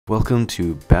Welcome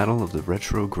to Battle of the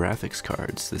Retro Graphics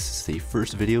Cards. This is the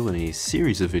first video in a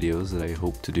series of videos that I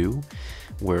hope to do,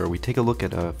 where we take a look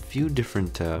at a few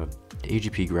different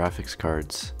AGP graphics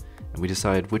cards, and we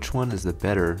decide which one is the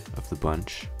better of the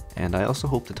bunch. And I also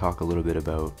hope to talk a little bit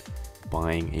about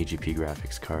buying AGP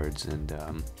graphics cards and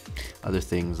other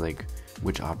things like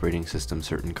which operating system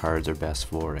certain cards are best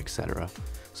for, etc.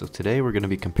 So today we're going to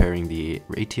be comparing the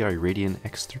ATi Radeon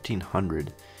X1300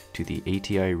 to the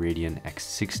ATi Radeon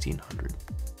X1600.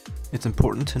 It's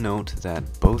important to note that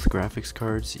both graphics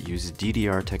cards use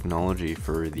DDR technology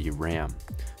for the RAM.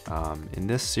 In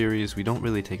this series we don't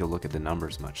really take a look at the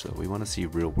numbers much though, we want to see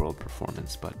real world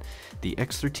performance, but the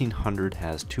X1300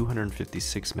 has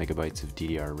 256 megabytes of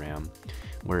DDR RAM,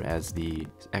 whereas the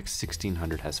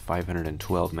X1600 has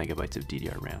 512 megabytes of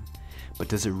DDR RAM. But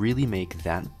does it really make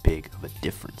that big of a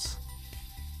difference?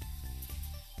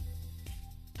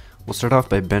 We'll start off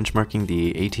by benchmarking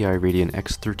the ATi Radeon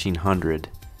X1300,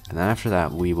 and then after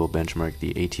that we will benchmark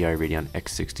the ATi Radeon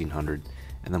X1600,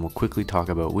 and then we'll quickly talk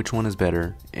about which one is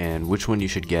better and which one you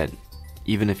should get,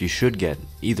 even if you should get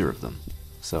either of them.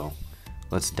 So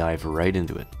let's dive right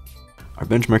into it. Our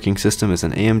benchmarking system is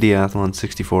an AMD Athlon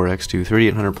 64X2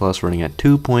 3800 Plus running at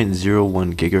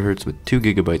 2.01 GHz with 2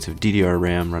 GB of DDR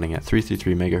RAM running at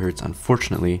 333 MHz.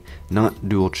 Unfortunately, not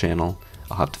dual channel.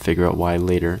 I'll have to figure out why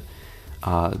later.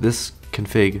 This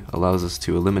config allows us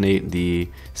to eliminate the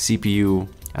CPU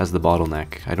as the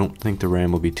bottleneck. I don't think the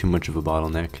RAM will be too much of a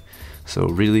bottleneck. So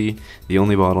really, the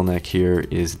only bottleneck here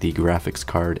is the graphics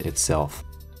card itself.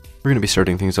 We're going to be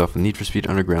starting things off with Need for Speed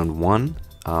Underground 1.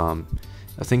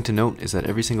 A thing to note is that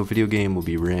every single video game will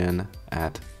be ran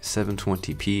at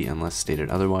 720p unless stated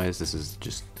otherwise. This is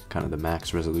just kind of the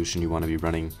max resolution you want to be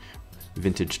running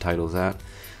vintage titles at.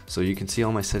 So you can see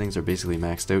all my settings are basically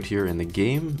maxed out here, and the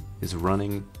game is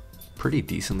running pretty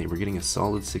decently. We're getting a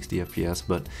solid 60 FPS,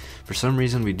 but for some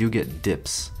reason we do get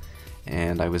dips,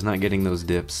 and I was not getting those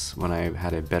dips when I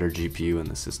had a better GPU in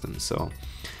the system. So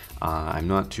I'm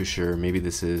not too sure. Maybe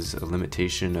this is a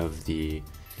limitation of the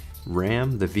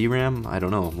RAM, the VRAM, I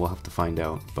don't know, we'll have to find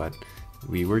out, but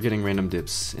we were getting random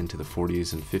dips into the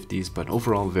 40s and 50s, but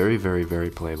overall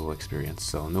very playable experience,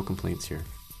 so no complaints here.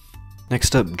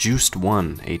 Next up, Juiced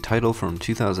 1, a title from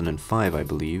 2005 I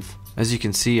believe. As you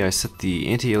can see, I set the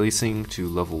anti-aliasing to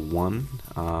level 1.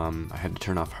 I had to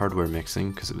turn off hardware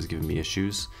mixing because it was giving me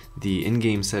issues. The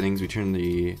in-game settings, we turned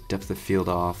the depth of field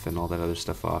off and all that other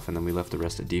stuff off, and then we left the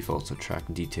rest at default, so track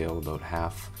detail about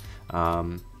half.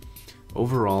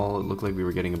 Overall, it looked like we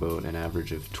were getting about an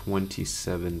average of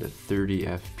 27 to 30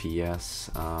 FPS.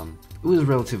 It was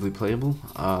relatively playable.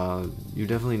 You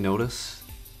definitely notice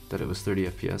that it was 30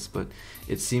 FPS, but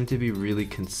it seemed to be really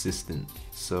consistent.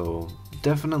 So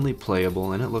definitely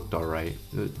playable, and it looked alright.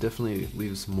 It definitely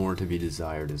leaves more to be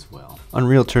desired as well.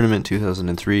 Unreal Tournament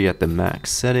 2003 at the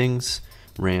max settings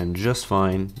ran just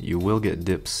fine. You will get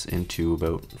dips into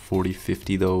about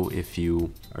 40-50 though if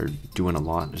you are doing a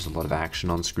lot. There's a lot of action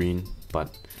on screen,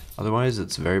 but otherwise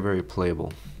it's very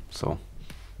playable. So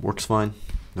works fine,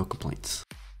 no complaints.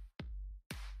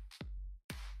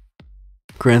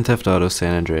 Grand Theft Auto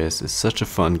San Andreas is such a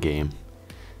fun game,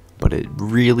 but it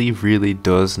really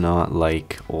does not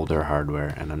like older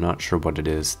hardware, and I'm not sure what it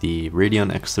is. The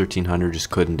Radeon X1300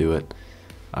 just couldn't do it.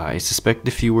 I suspect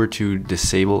if you were to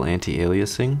disable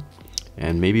anti-aliasing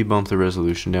and maybe bump the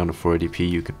resolution down to 480p,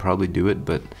 you could probably do it,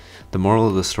 but the moral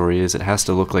of the story is it has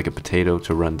to look like a potato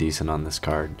to run decent on this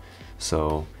card.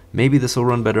 So maybe this will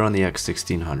run better on the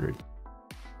X1600.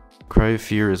 Cry of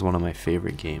Fear is one of my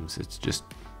favorite games. It's just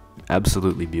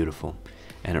absolutely beautiful,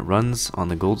 and it runs on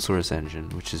the Gold Source engine,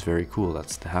 which is very cool.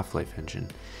 That's the Half-Life engine.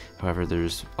 However,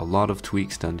 there's a lot of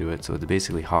tweaks done to it, so it's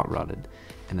basically hot-rodded,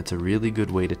 and it's a really good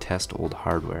way to test old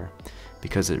hardware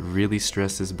because it really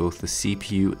stresses both the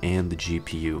CPU and the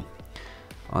GPU.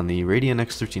 On the Radeon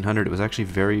X1300 it was actually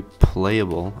very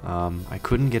playable. I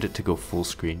couldn't get it to go full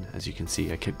screen, as you can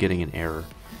see. I kept getting an error,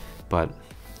 but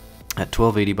at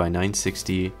 1280 by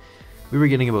 960 we were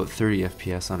getting about 30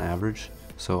 FPS on average.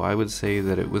 So I would say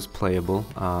that it was playable.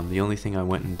 The only thing I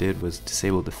went and did was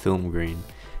disable the film grain.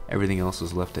 Everything else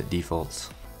was left at defaults.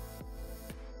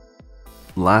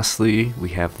 Lastly, we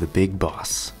have the big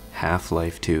boss,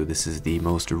 Half-Life 2. This is the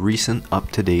most recent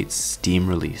up-to-date Steam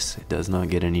release. It does not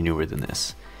get any newer than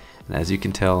this. And as you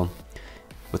can tell,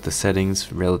 with the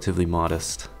settings relatively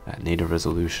modest at native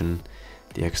resolution,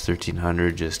 the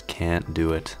X1300 just can't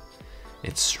do it.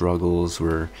 It struggles.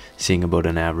 We're seeing about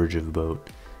an average of about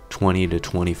 20 to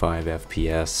 25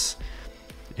 FPS,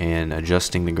 and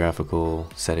adjusting the graphical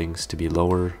settings to be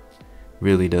lower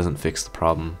really doesn't fix the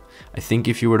problem. I think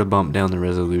if you were to bump down the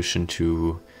resolution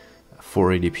to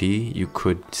 480p, you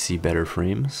could see better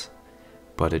frames,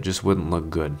 but it just wouldn't look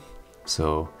good.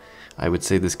 So I would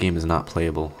say this game is not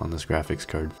playable on this graphics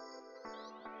card.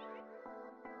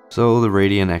 So the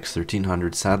Radeon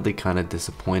X1300 sadly kind of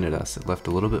disappointed us. It left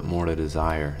a little bit more to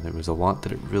desire. There was a lot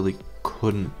that it really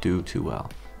couldn't do too well.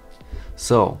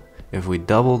 So if we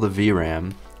double the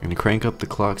VRAM and crank up the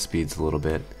clock speeds a little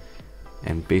bit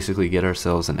and basically get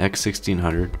ourselves an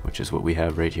X1600, which is what we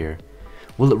have right here,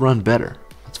 will it run better?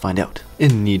 Let's find out.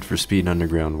 In Need for Speed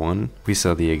Underground 1, we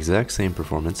saw the exact same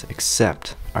performance,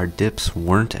 except our dips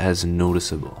weren't as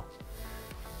noticeable.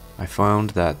 I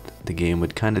found that the game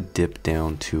would kind of dip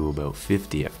down to about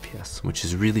 50 FPS, which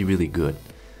is really, really good.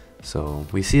 So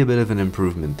we see a bit of an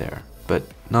improvement there, but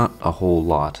not a whole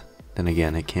lot. Then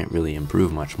again, it can't really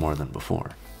improve much more than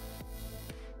before.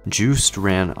 Juiced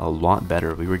ran a lot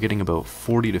better. We were getting about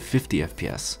 40 to 50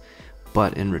 FPS,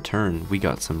 but in return, we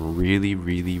got some really,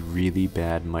 really, really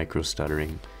bad micro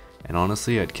stuttering, and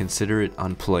honestly, I'd consider it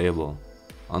unplayable.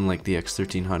 Unlike the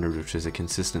X1300, which is a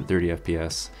consistent 30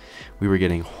 FPS, we were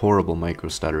getting horrible micro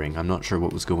stuttering. I'm not sure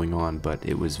what was going on, but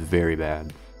it was very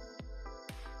bad.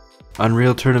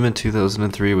 Unreal Tournament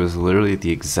 2003 was literally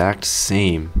the exact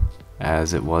same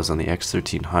as it was on the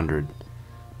X1300.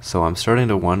 So I'm starting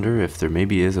to wonder if there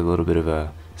maybe is a little bit of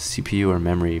a CPU or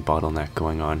memory bottleneck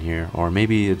going on here, or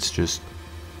maybe it's just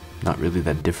not really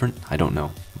that different. I don't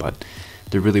know, but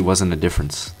there really wasn't a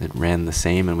difference. It ran the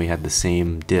same and we had the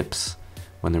same dips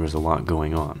when there was a lot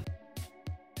going on.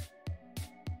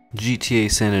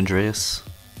 GTA San Andreas,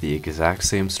 the exact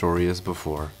same story as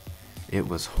before. It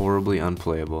was horribly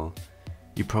unplayable.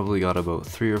 You probably got about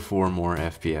 3 or 4 more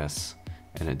FPS,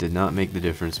 and it did not make the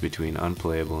difference between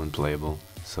unplayable and playable,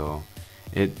 so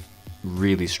it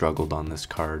really struggled on this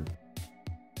card.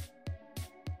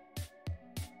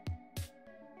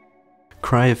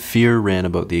 Cry of Fear ran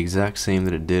about the exact same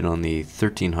that it did on the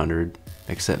 1300,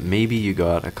 except maybe you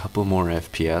got a couple more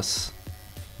FPS.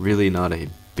 Really not a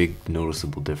big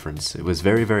noticeable difference. It was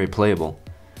very, very playable,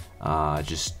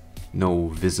 just no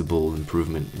visible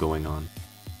improvement going on.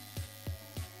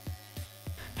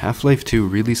 Half-Life 2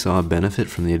 really saw a benefit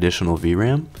from the additional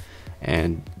VRAM,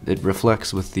 and it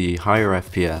reflects with the higher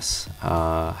FPS.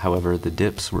 However, the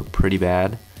dips were pretty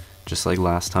bad, just like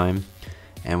last time,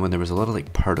 and when there was a lot of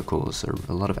like particles or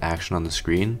a lot of action on the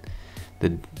screen,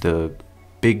 the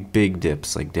big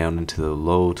dips, like down into the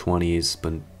low 20s,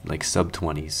 but like sub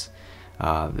 20s,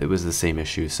 it was the same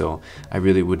issue. So I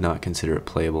really would not consider it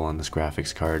playable on this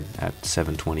graphics card at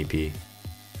 720p.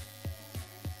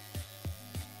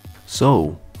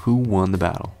 So who won the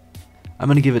battle? I'm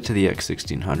going to give it to the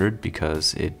X1600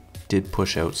 because it did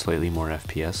push out slightly more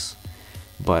FPS,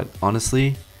 but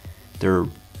honestly, they're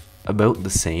about the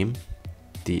same.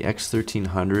 The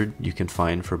X1300 you can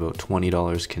find for about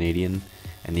 $20 Canadian,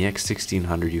 and the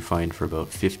X1600 you find for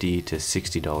about $50 to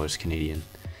 $60 Canadian.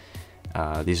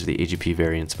 These are the AGP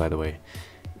variants, by the way.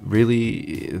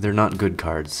 Really, they're not good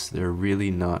cards. They're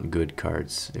really not good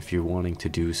cards if you're wanting to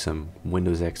do some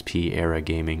Windows XP era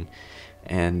gaming.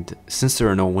 And since there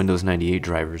are no Windows 98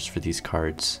 drivers for these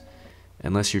cards,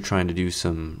 unless you're trying to do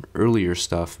some earlier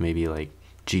stuff, maybe like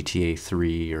GTA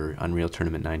 3 or Unreal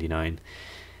Tournament 99,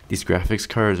 these graphics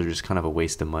cards are just kind of a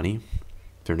waste of money.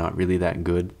 They're not really that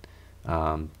good.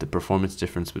 The performance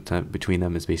difference between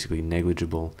them is basically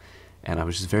negligible, and I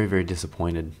was just very, very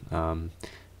disappointed.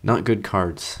 Not good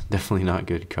cards, definitely not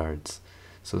good cards.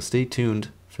 So stay tuned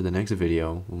for the next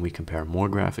video when we compare more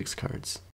graphics cards.